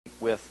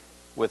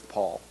with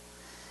Paul.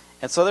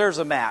 And so there's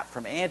a map.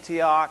 From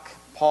Antioch,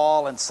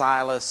 Paul and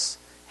Silas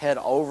head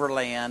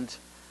overland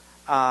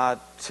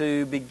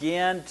to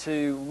begin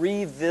to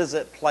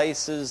revisit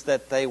places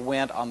that they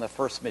went on the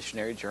first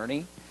missionary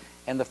journey.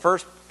 And the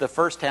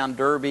first town,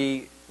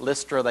 Derbe,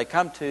 Lystra, they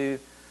come to,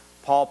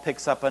 Paul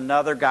picks up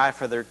another guy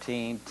for their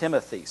team,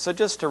 Timothy. So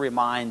just to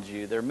remind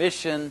you, their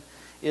mission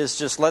is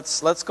just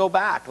let's go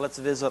back. Let's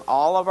visit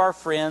all of our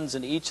friends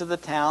in each of the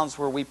towns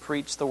where we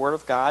preach the Word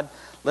of God.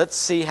 Let's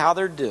see how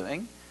they're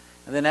doing.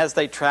 And then as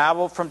they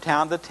traveled from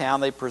town to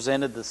town, they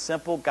presented the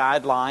simple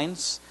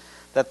guidelines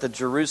that the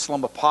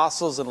Jerusalem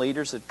apostles and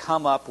leaders had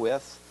come up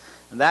with.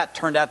 And that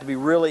turned out to be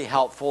really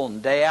helpful.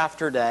 And day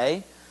after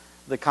day,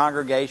 the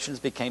congregations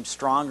became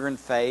stronger in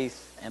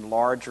faith and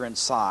larger in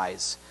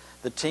size.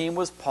 The team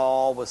was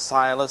Paul, with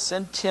Silas,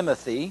 and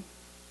Timothy.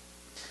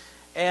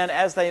 And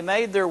as they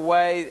made their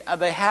way,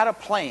 they had a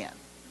plan.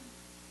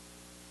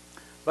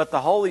 But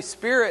the Holy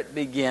Spirit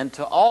began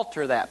to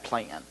alter that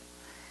plan.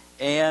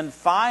 And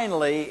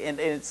finally, and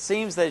it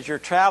seems that as you're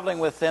traveling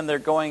with them, they're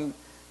going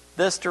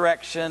this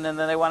direction, and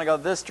then they want to go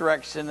this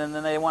direction, and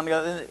then they want to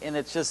go, and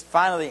it's just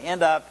finally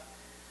end up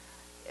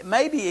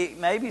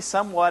maybe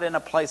somewhat in a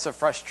place of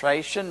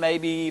frustration.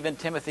 Maybe even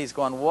Timothy's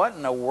going, what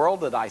in the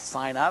world did I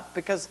sign up?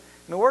 Because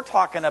we're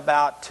talking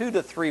about 2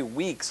 to 3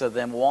 weeks of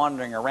them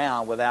wandering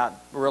around without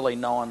really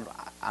knowing.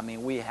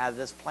 We had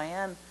this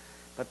plan,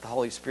 but the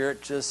Holy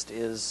Spirit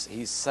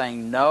he's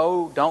saying,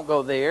 no, don't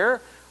go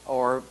there.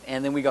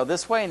 And then we go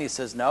this way, and he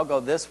says, no, go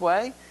this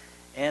way.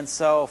 And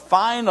so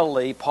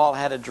finally, Paul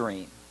had a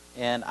dream.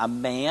 And a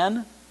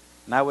man,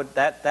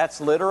 that's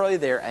literally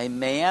there, a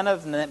man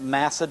of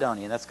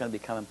Macedonia, that's going to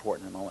become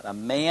important in a moment. A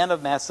man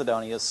of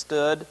Macedonia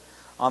stood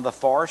on the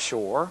far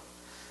shore.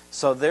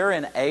 So they're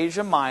in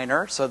Asia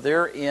Minor, so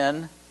they're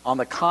on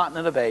the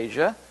continent of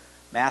Asia.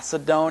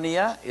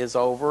 Macedonia is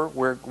over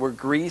where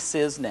Greece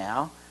is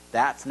now.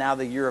 That's now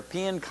the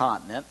European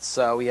continent.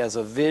 So he has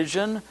a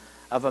vision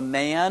of a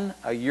man,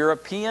 a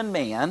European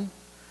man,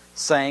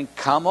 saying,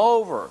 come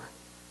over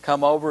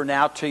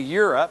now to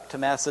Europe, to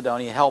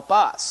Macedonia, help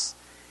us.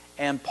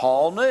 And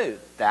Paul knew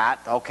that,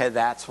 okay,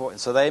 that's what,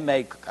 so they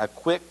make a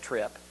quick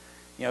trip.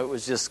 It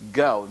was just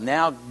go.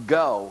 Now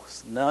go.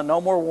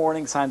 No more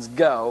warning signs,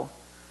 go.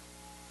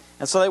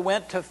 And so they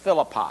went to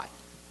Philippi.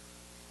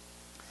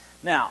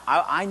 Now,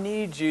 I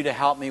need you to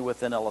help me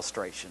with an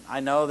illustration. I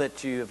know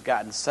that you have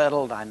gotten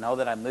settled. I know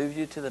that I moved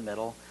you to the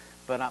middle.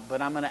 But I'm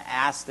going to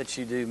ask that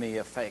you do me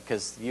a favor,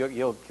 because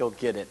you'll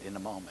get it in a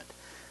moment.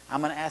 I'm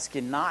going to ask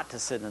you not to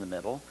sit in the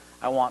middle.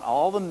 I want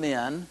all the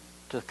men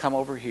to come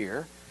over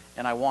here,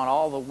 and I want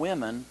all the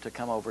women to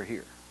come over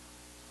here.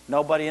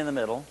 Nobody in the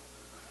middle.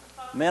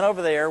 Men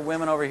over there,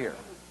 women over here.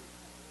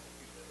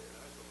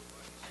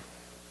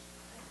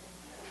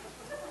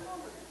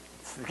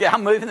 Yeah,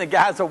 I'm moving the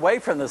guys away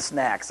from the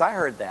snacks. I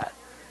heard that.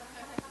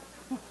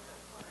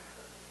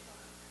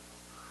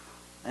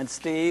 And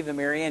Steve and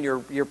Marianne,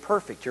 you're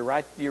perfect. You're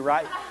right. You're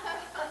right.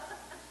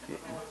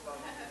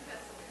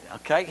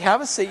 Okay,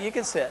 have a seat. You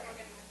can sit.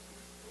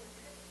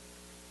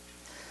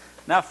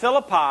 Now,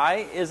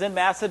 Philippi is in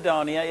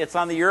Macedonia. It's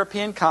on the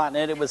European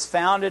continent. It was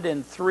founded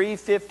in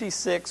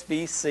 356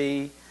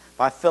 BC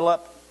by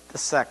Philip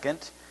II.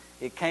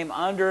 It came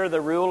under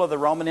the rule of the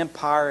Roman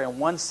Empire in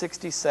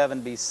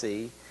 167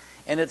 BC.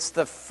 And it's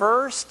the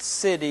first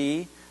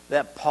city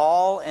that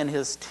Paul and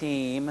his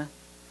team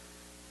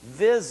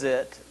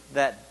visit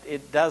that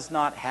it does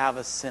not have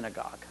a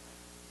synagogue.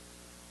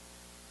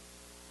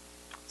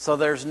 So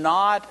there's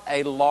not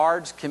a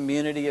large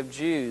community of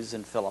Jews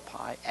in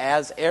Philippi,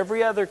 as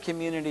every other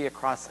community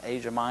across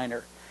Asia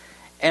Minor.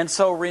 And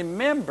so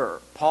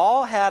remember,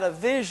 Paul had a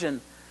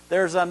vision.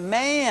 There's a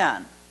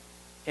man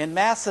in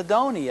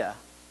Macedonia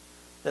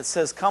that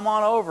says, come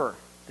on over,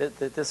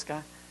 this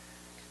guy.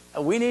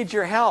 We need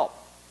your help.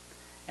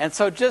 And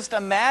so just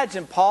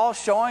imagine Paul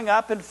showing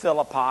up in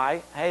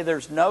Philippi. Hey,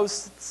 there's no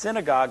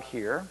synagogue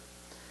here.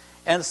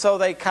 And so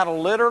they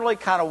literally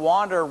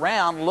wander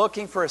around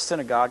looking for a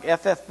synagogue.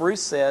 F.F.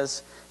 Bruce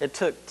says it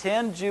took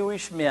 10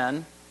 Jewish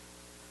men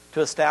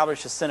to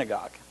establish a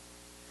synagogue.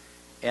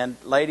 And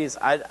ladies,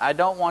 I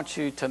don't want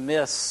you to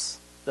miss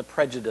the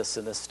prejudice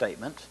in this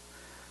statement.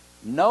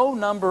 No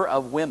number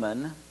of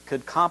women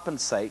could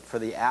compensate for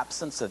the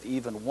absence of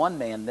even one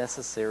man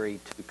necessary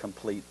to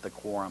complete the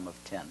quorum of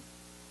 10.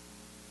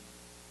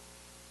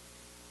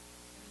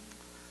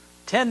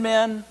 10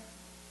 men,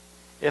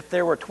 if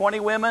there were 20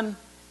 women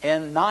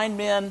and 9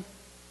 men,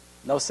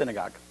 no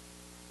synagogue.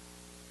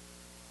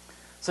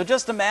 So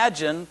just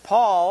imagine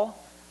Paul,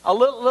 a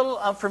little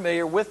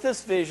unfamiliar with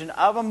this vision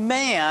of a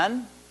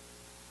man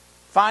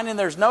finding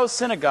there's no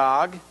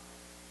synagogue,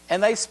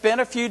 and they spend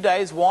a few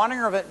days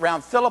wandering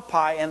around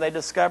Philippi, and they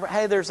discover,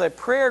 hey, there's a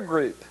prayer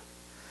group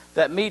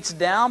that meets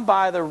down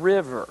by the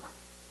river.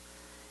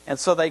 And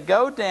so they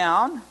go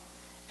down,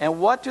 and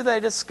what do they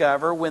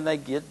discover when they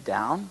get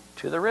down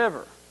to the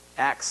river?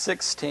 Acts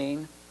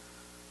 16,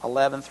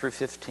 11 through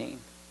 15.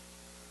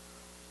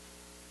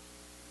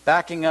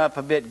 Backing up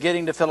a bit,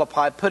 getting to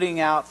Philippi, putting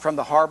out from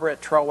the harbor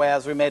at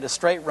Troas, we made a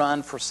straight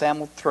run for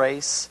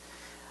Samothrace.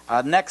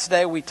 Next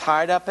day, we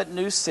tied up at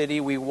New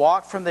City. We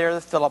walked from there to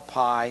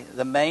Philippi,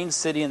 the main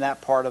city in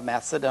that part of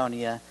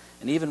Macedonia,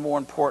 and even more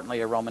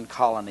importantly, a Roman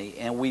colony.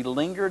 And we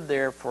lingered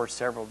there for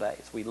several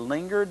days.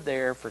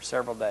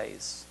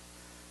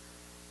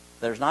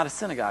 There's not a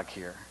synagogue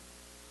here.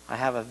 I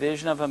have a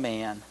vision of a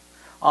man.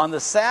 On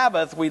the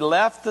Sabbath, we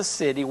left the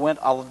city, went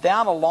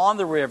down along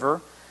the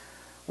river,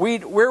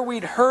 where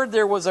we'd heard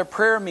there was a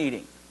prayer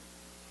meeting.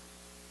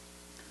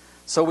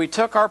 So we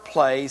took our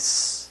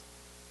place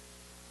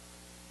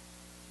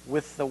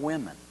with the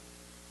women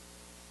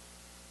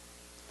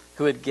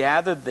who had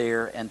gathered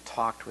there and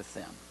talked with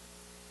them.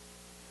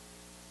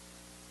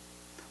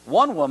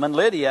 One woman,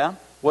 Lydia,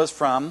 was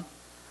from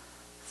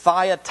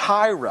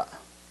Thyatira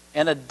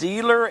and a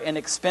dealer in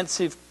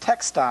expensive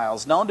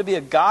textiles, known to be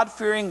a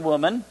God-fearing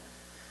woman.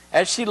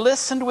 As she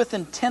listened with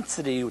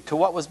intensity to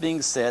what was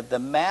being said, the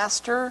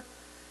Master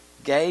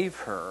gave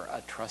her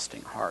a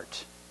trusting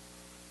heart,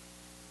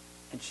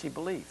 and she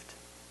believed.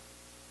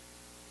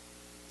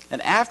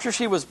 And after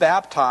she was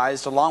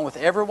baptized, along with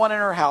everyone in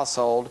her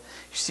household,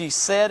 she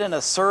said in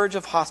a surge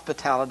of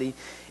hospitality,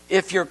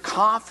 "If you're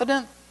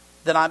confident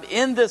that I'm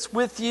in this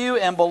with you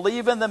and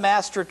believe in the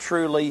Master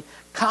truly,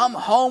 come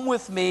home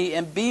with me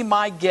and be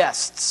my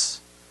guests."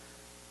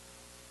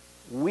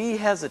 We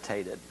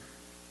hesitated,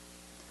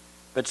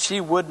 but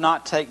she would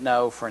not take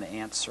no for an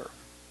answer.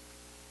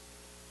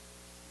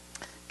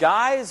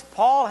 Guys,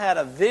 Paul had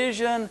a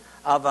vision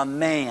of a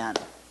man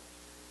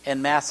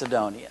in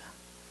Macedonia.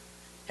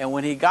 And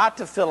when he got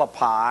to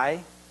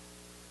Philippi,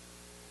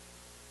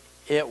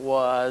 it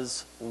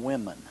was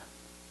women.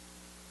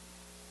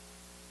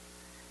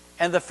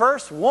 And the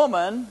first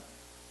woman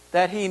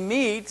that he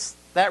meets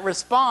that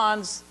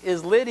responds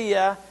is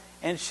Lydia,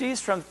 and she's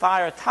from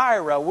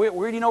Thyatira.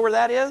 Where do you know where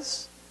that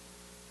is?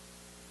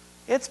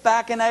 It's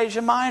back in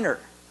Asia Minor.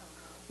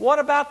 What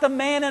about the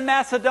man in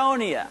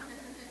Macedonia?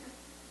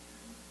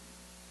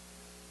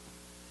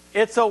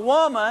 It's a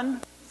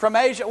woman from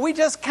Asia. We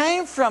just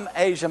came from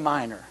Asia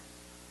Minor.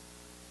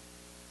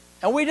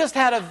 And we just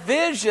had a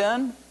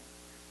vision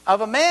of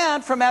a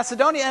man from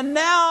Macedonia, and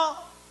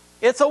now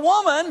it's a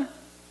woman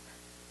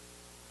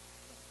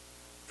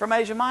from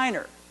Asia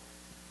Minor.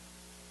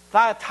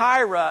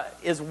 Thyatira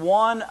is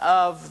one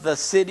of the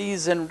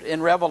cities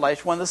in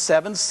Revelation, one of the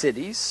 7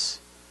 cities.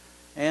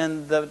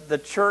 And the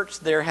church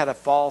there had a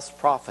false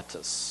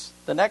prophetess.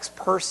 The next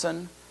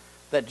person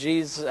that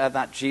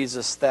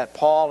that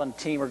Paul and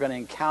team are going to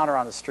encounter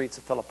on the streets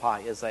of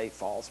Philippi is a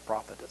false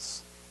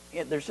prophetess.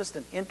 There's just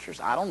an interest.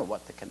 I don't know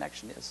what the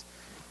connection is.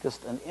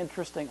 Just an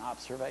interesting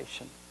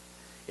observation.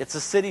 It's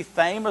a city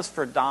famous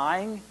for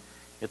dyeing.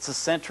 It's a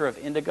center of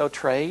indigo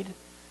trade.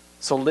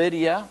 So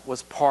Lydia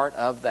was part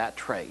of that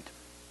trade.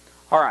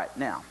 All right,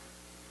 now,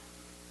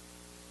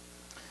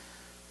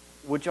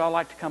 would y'all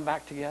like to come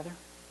back together?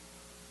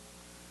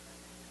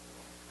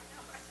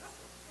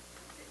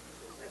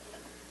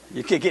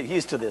 You could get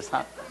used to this,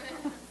 huh?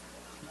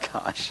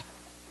 Gosh.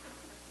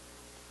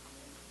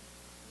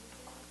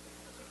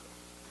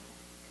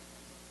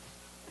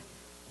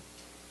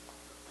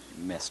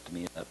 You messed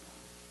me up.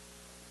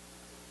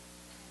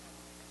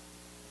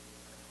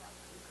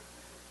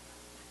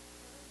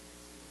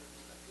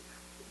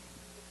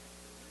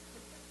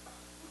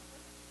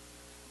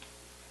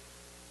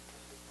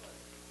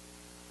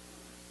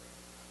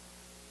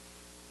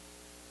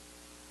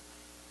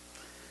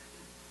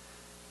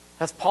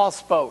 As Paul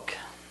spoke,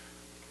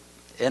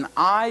 and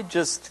I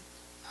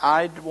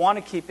want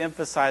to keep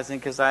emphasizing,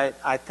 because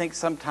I think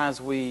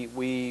sometimes we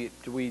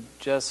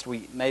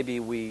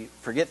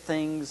forget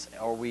things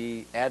or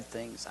we add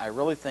things. I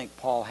really think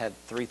Paul had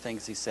 3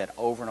 things he said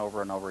over and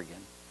over and over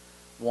again.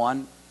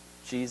 1,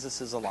 Jesus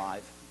is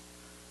alive.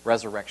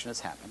 Resurrection has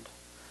happened.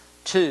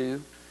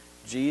 2,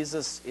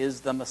 Jesus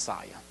is the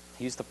Messiah.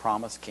 He's the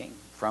promised king.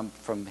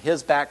 From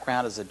his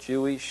background as a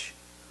Jewish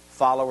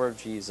follower of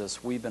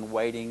Jesus, we've been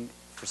waiting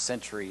for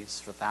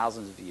centuries, for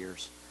thousands of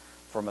years,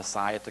 for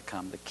Messiah to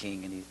come, the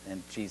king,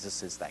 and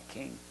Jesus is that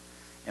king.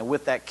 And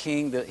with that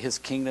king, his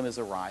kingdom is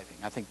arriving.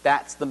 I think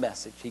that's the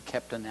message he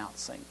kept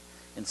announcing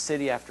in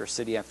city after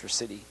city after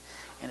city.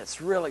 And it's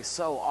really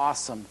so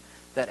awesome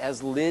that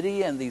as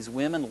Lydia and these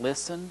women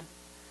listened,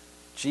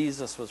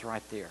 Jesus was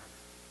right there.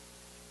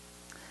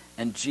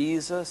 And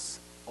Jesus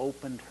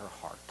opened her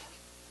heart.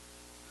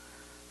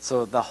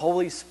 So the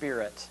Holy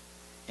Spirit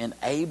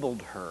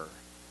enabled her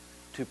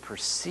to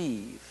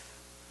perceive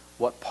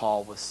what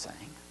Paul was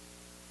saying.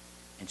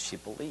 And she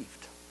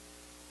believed.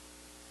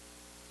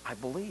 I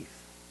believe.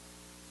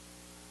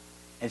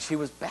 And she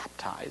was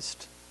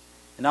baptized.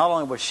 And not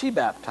only was she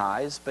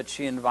baptized, but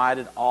she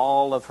invited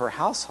all of her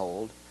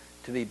household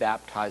to be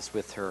baptized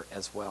with her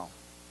as well.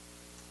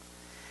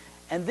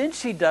 And then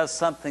she does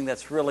something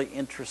that's really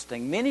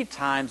interesting. Many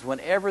times,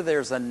 whenever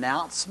there's an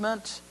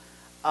announcement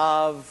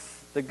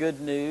of the good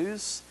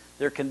news,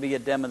 there can be a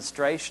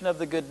demonstration of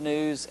the good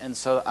news, and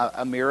so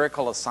a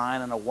miracle, a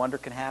sign, and a wonder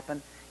can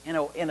happen.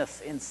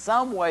 In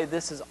some way,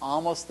 this is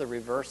almost the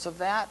reverse of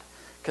that,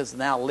 Because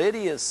now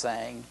Lydia is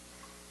saying,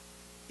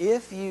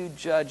 if you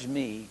judge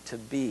me to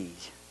be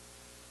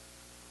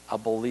a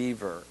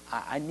believer,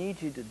 I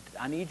need you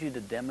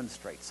to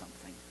demonstrate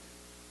something.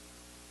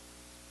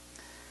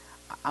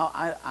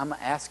 I'm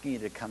asking you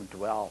to come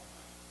dwell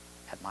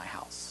at my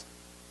house.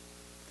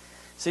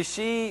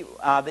 See,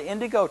 the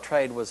indigo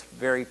trade was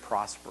very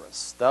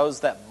prosperous.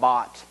 Those that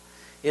bought,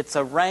 it's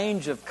a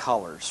range of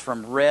colors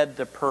from red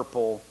to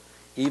purple,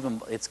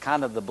 even it's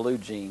kind of the blue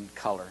jean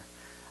color.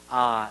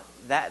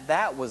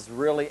 That was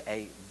really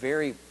a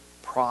very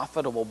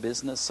profitable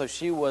business. So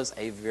she was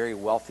a very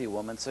wealthy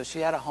woman. So she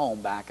had a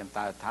home back in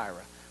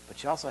Thyatira, but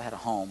she also had a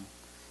home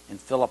in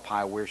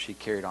Philippi where she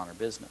carried on her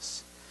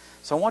business.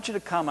 So I want you to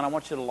come and I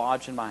want you to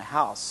lodge in my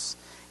house.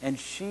 And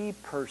she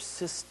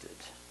persisted.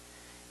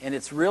 And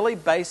it's really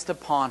based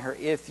upon her,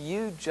 if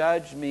you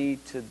judge me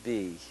to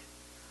be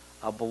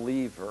a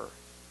believer,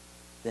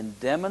 then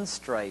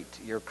demonstrate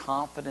your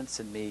confidence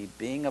in me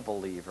being a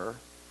believer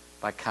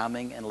by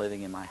coming and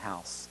living in my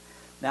house.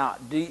 Now,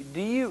 do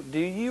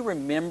you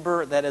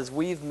remember that as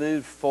we've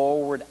moved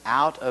forward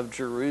out of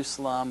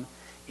Jerusalem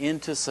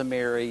into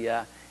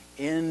Samaria,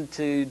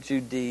 into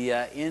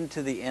Judea,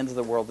 into the ends of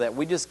the world, that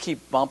we just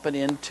keep bumping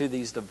into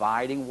these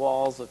dividing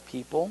walls of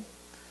people?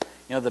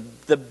 You know,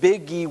 the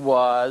biggie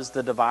was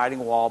the dividing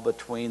wall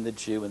between the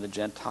Jew and the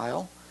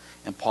Gentile.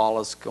 And Paul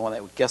is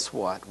going, guess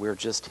what? We're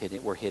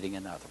hitting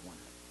another one.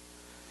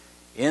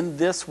 In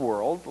this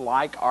world,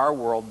 like our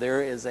world,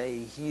 there is a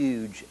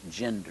huge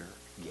gender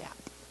gap.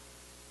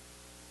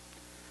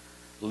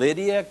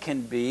 Lydia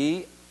can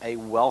be a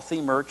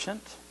wealthy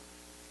merchant,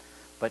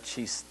 but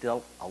she's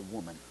still a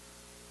woman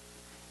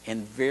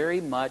in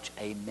very much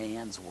a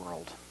man's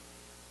world.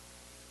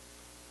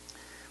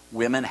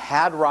 Women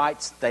had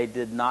rights. They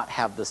did not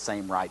have the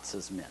same rights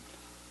as men.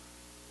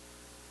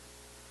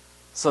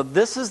 So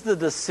this is the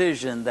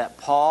decision that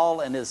Paul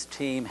and his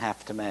team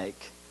have to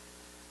make.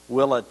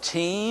 Will a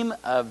team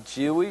of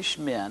Jewish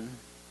men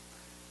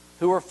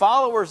who are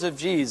followers of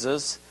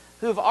Jesus,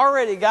 who have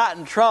already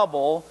gotten in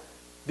trouble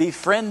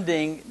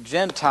befriending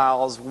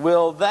Gentiles,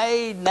 will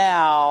they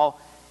now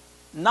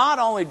not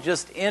only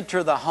just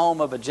enter the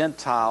home of a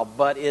Gentile,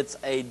 but it's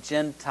a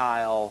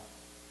Gentile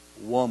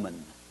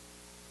woman?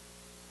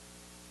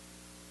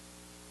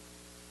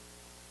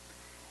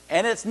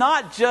 And it's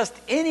not just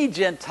any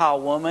Gentile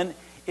woman.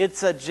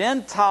 It's a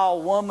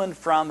Gentile woman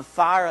from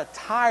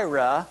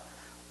Thyatira,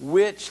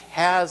 which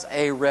has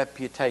a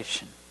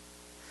reputation.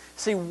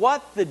 See,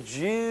 what the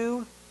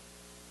Jew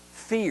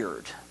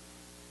feared,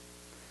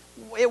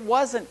 it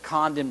wasn't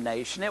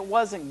condemnation. It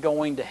wasn't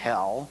going to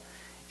hell.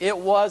 It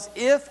was,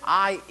 if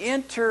I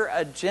enter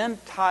a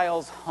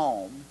Gentile's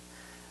home,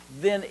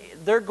 then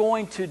they're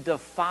going to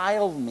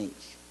defile me.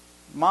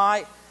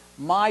 My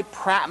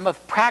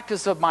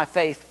practice of my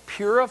faith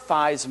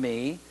purifies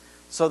me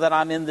so that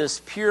I'm in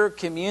this pure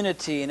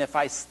community. And if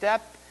I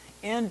step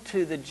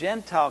into the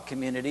Gentile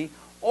community,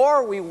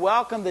 or we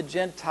welcome the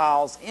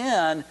Gentiles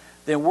in,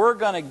 then we're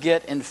going to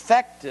get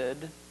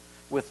infected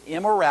with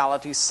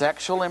immorality,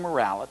 sexual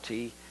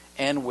immorality,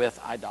 and with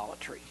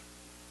idolatry.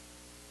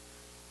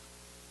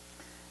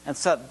 And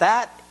so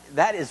that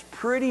is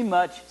pretty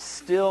much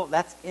still,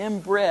 that's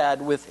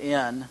inbred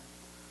within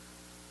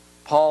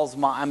Paul's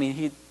mind. I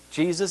mean,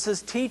 Jesus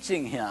is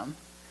teaching him,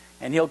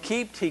 and he'll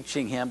keep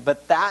teaching him,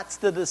 but that's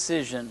the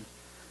decision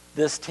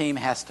this team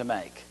has to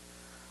make.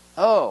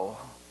 Oh,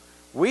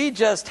 we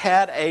just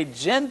had a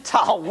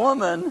Gentile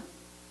woman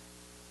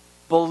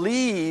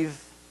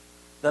believe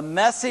the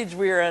message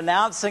we are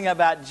announcing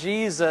about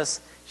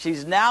Jesus.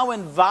 She's now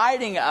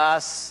inviting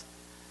us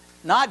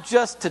not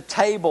just to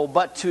table,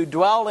 but to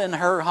dwell in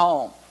her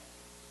home.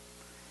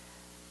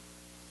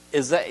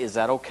 Is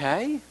that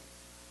okay?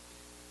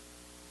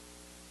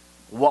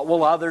 What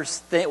will others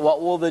think?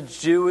 What will the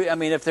Jew... I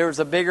mean, if there was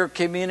a bigger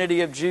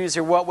community of Jews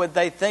here, what would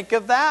they think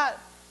of that?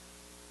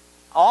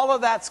 All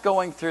of that's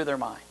going through their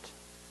mind.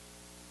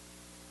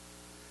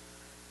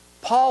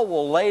 Paul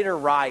will later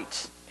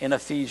write in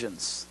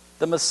Ephesians,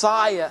 the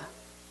Messiah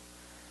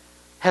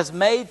has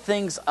made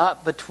things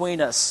up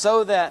between us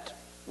so that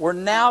we're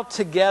now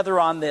together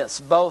on this,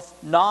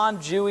 both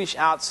non-Jewish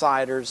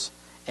outsiders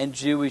and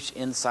Jewish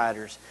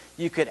insiders.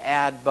 You could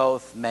add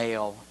both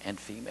male and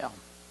female.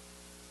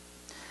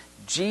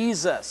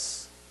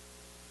 Jesus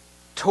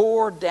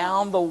tore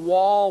down the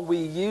wall we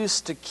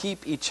used to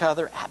keep each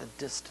other at a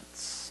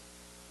distance.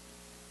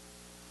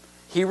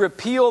 He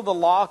repealed the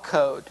law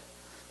code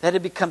that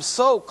had become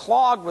so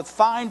clogged with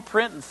fine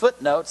print and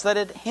footnotes that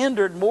it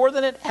hindered more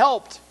than it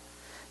helped.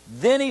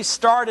 Then he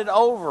started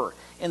over.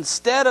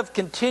 Instead of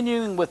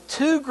continuing with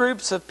two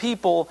groups of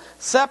people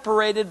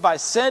separated by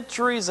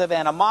centuries of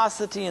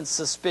animosity and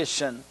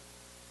suspicion,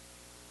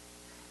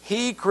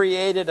 he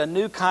created a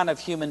new kind of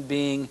human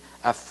being,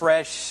 a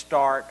fresh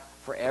start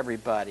for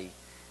everybody.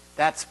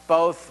 That's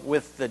both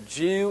with the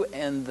Jew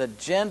and the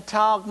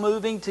Gentile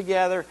moving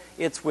together.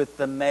 It's with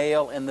the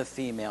male and the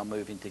female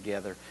moving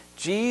together.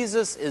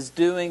 Jesus is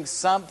doing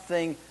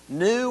something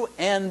new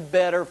and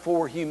better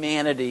for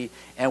humanity,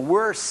 and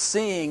we're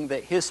seeing the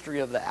history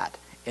of that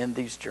in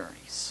these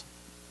journeys.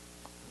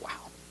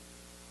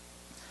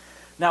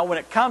 Now, when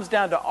it comes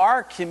down to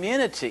our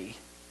community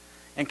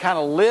and kind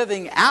of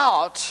living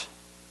out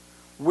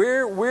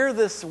where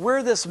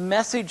this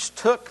message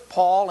took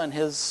Paul and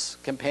his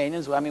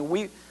companions, I mean,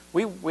 we're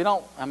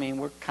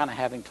kind of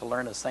having to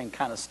learn the same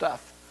kind of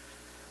stuff.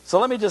 So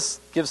let me just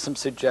give some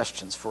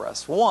suggestions for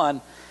us. One,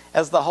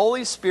 as the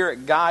Holy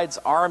Spirit guides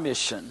our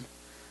mission,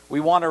 we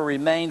want to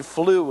remain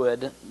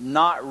fluid,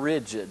 not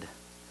rigid,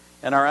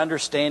 in our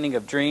understanding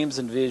of dreams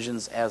and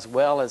visions, as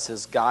well as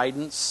his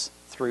guidance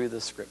through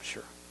the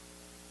Scripture.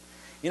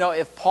 You know,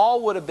 if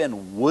Paul would have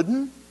been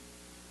wooden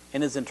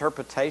in his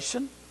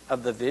interpretation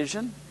of the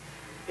vision,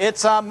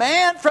 it's a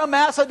man from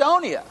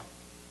Macedonia.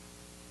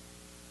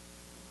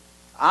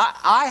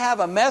 I have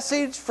a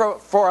message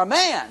for a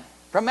man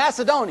from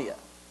Macedonia.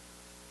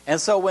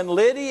 And so when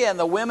Lydia and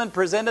the women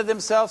presented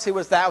themselves,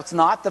 that's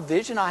not the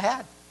vision I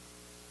had.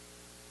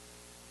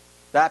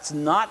 That's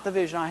not the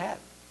vision I had.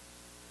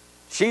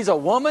 She's a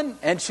woman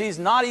and she's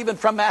not even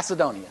from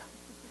Macedonia.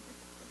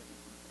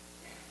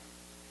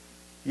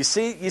 You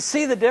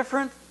see the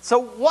difference? So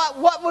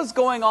what was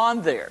going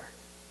on there?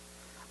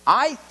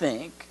 I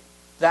think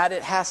that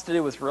it has to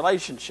do with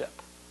relationship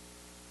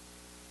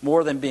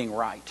more than being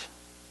right.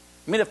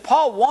 I mean, if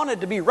Paul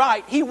wanted to be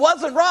right, he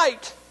wasn't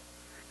right.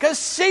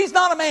 Because she's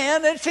not a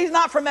man and she's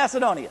not from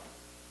Macedonia.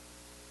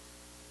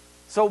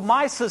 So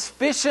my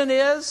suspicion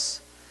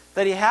is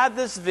that he had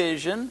this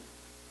vision.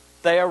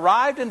 They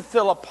arrived in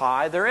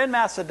Philippi. They're in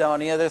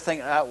Macedonia. They're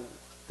thinking,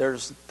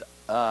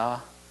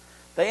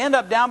 they end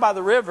up down by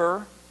the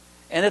river,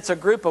 and it's a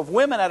group of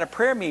women at a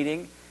prayer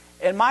meeting.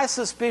 And my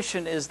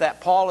suspicion is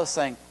that Paul is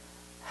saying,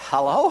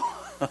 hello?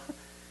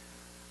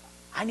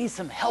 I need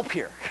some help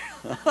here.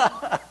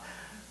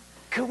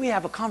 Could we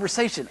have a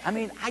conversation? I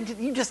mean,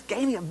 you just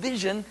gave me a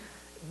vision.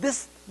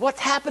 What's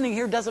happening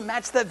here doesn't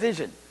match that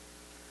vision.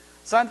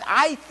 So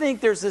I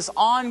think there's this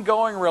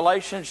ongoing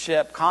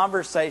relationship,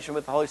 conversation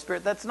with the Holy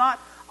Spirit. That's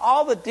not,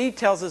 all the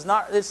details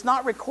it's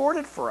not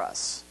recorded for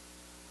us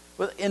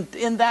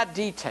in that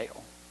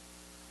detail.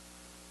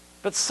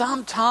 But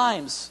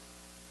sometimes,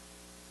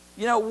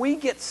 we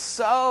get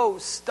so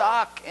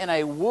stuck in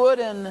a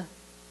wooden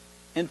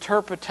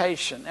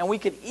interpretation, and we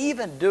can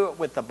even do it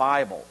with the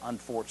Bible,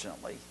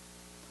 unfortunately.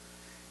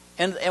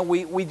 And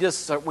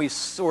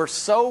we're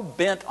so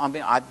bent on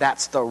being,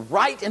 that's the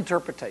right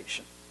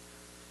interpretation.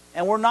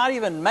 And we're not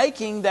even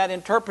making that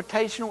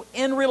interpretation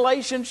in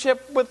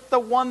relationship with the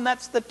one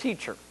that's the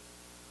teacher.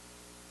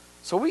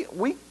 So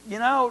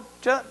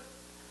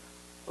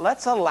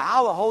let's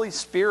allow the Holy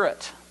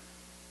Spirit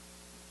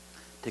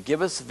to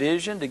give us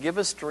vision, to give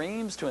us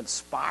dreams, to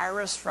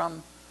inspire us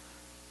from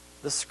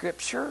the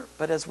Scripture.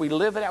 But as we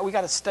live it out, we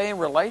got to stay in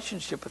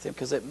relationship with Him,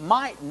 because it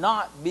might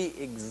not be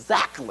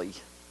exactly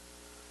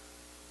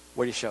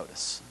what He showed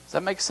us. Does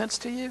that make sense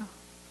to you?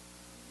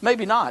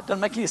 Maybe not. Doesn't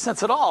make any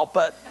sense at all,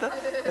 but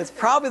it's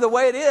probably the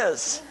way it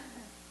is.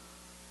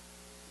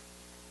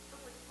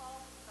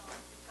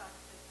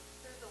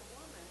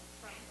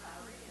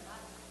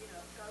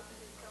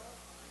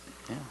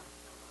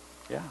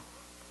 Yeah.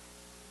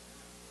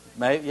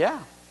 Maybe, yeah.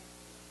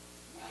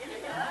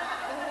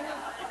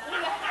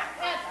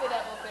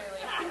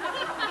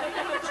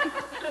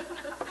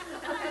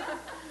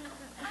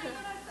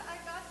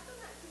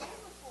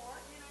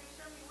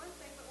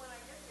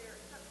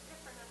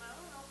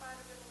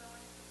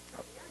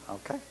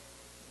 Okay.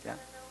 Yeah.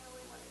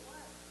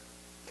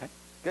 Okay.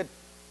 Good.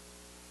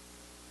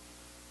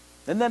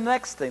 And then the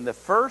next thing, the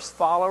first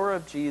follower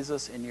of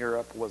Jesus in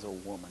Europe was a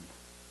woman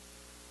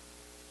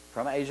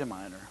from Asia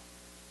Minor,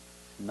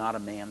 not a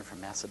man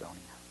from Macedonia.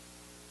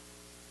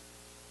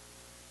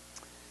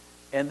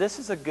 And this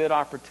is a good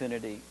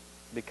opportunity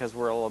because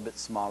we're a little bit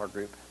smaller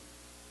group.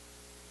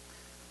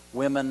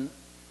 Women,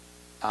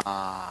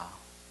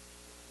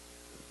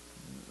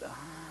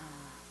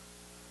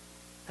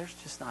 there's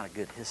just not a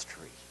good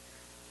history.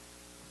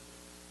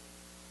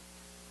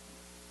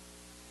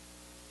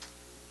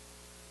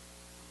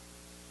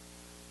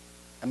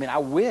 I mean, I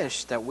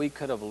wish that we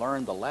could have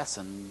learned the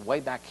lesson way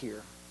back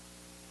here,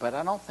 but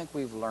I don't think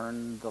we've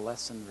learned the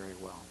lesson very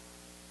well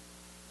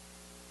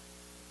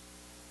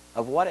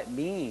of what it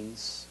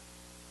means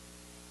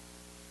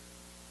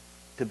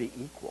to be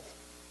equal.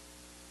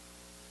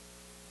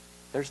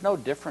 There's no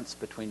difference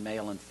between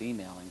male and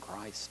female in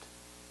Christ.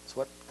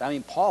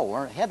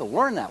 Paul had to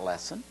learn that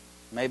lesson.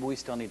 Maybe we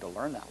still need to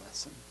learn that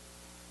lesson.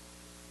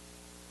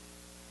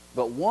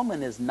 But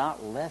woman is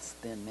not less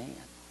than man.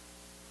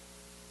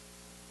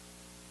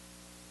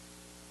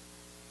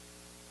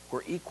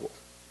 We're equal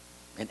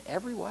in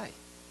every way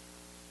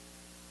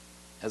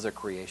as a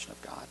creation of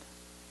God.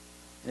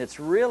 And it's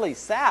really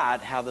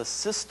sad how the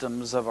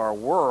systems of our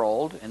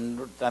world,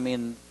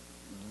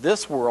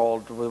 this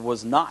world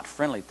was not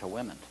friendly to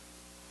women.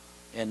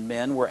 And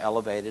men were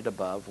elevated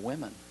above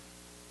women.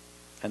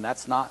 And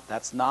that's not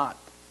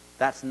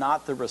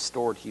the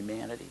restored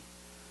humanity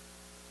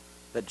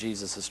that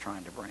Jesus is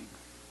trying to bring.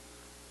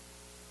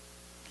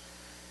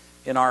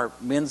 In our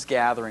men's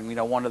gathering,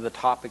 one of the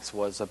topics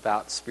was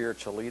about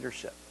spiritual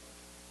leadership.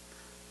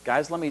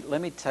 Guys, let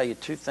me tell you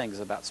two things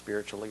about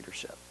spiritual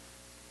leadership.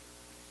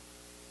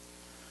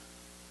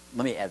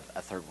 Let me add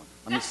a third one.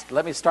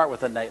 Let me start with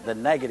the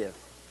negative.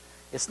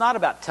 It's not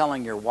about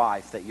telling your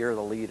wife that you're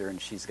the leader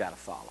and she's got to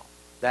follow.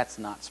 That's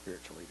not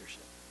spiritual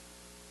leadership.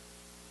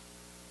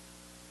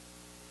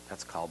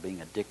 That's called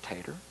being a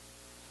dictator,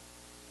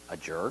 a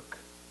jerk.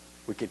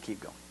 We could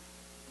keep going.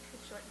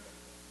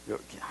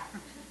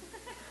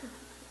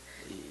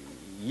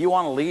 You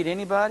want to lead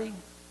anybody?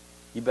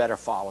 You better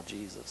follow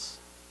Jesus.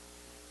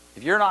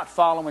 If you're not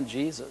following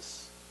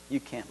Jesus, you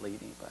can't lead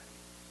anybody.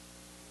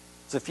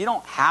 So if you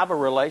don't have a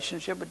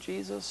relationship with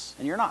Jesus,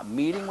 and you're not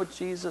meeting with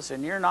Jesus,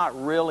 and you're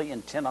not really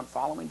intent on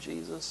following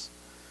Jesus,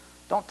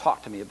 don't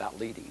talk to me about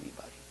leading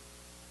anybody.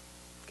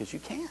 Because you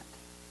can't.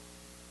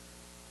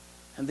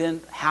 And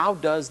then, how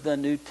does the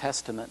New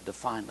Testament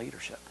define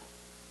leadership?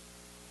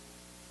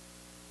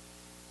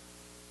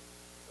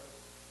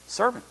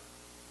 Servant.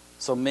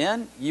 So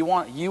men, you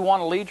want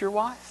to lead your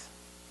wife?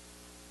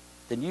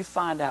 Then you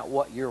find out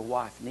what your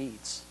wife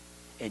needs,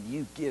 and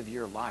you give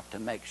your life to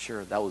make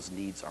sure those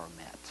needs are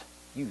met.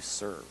 You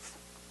serve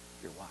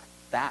your wife.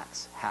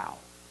 That's how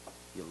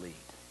you lead.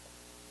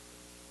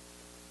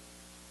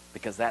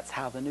 Because that's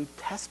how the New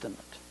Testament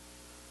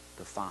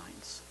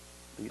defines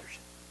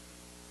leadership.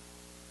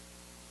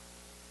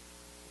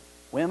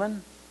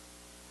 Women,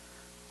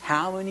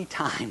 how many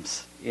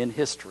times in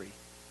history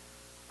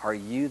are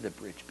you the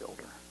bridge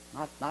builder?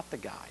 Not the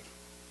guy,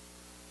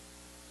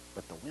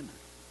 but the women.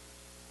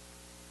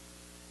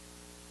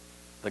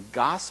 The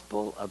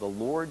gospel of the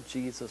Lord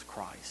Jesus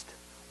Christ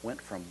went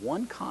from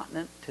one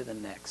continent to the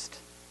next,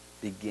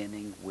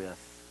 beginning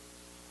with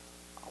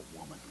a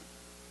woman.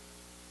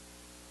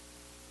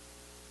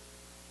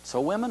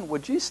 So women,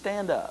 would you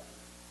stand up,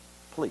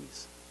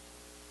 please?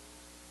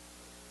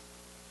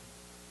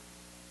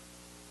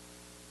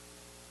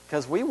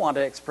 Because we want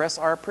to express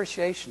our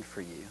appreciation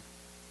for you.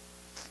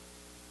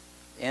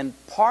 And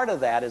part of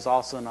that is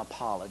also an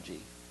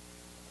apology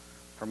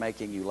for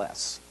making you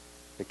less,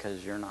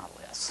 because you're not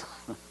less.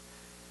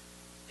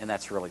 And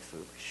that's really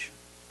foolish.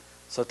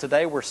 So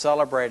today we're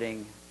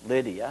celebrating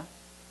Lydia,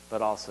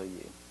 but also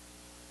you.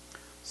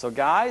 So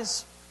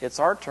guys, it's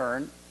our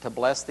turn to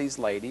bless these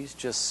ladies.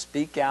 Just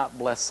speak out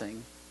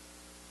blessing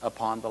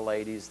upon the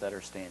ladies that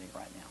are standing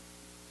right now.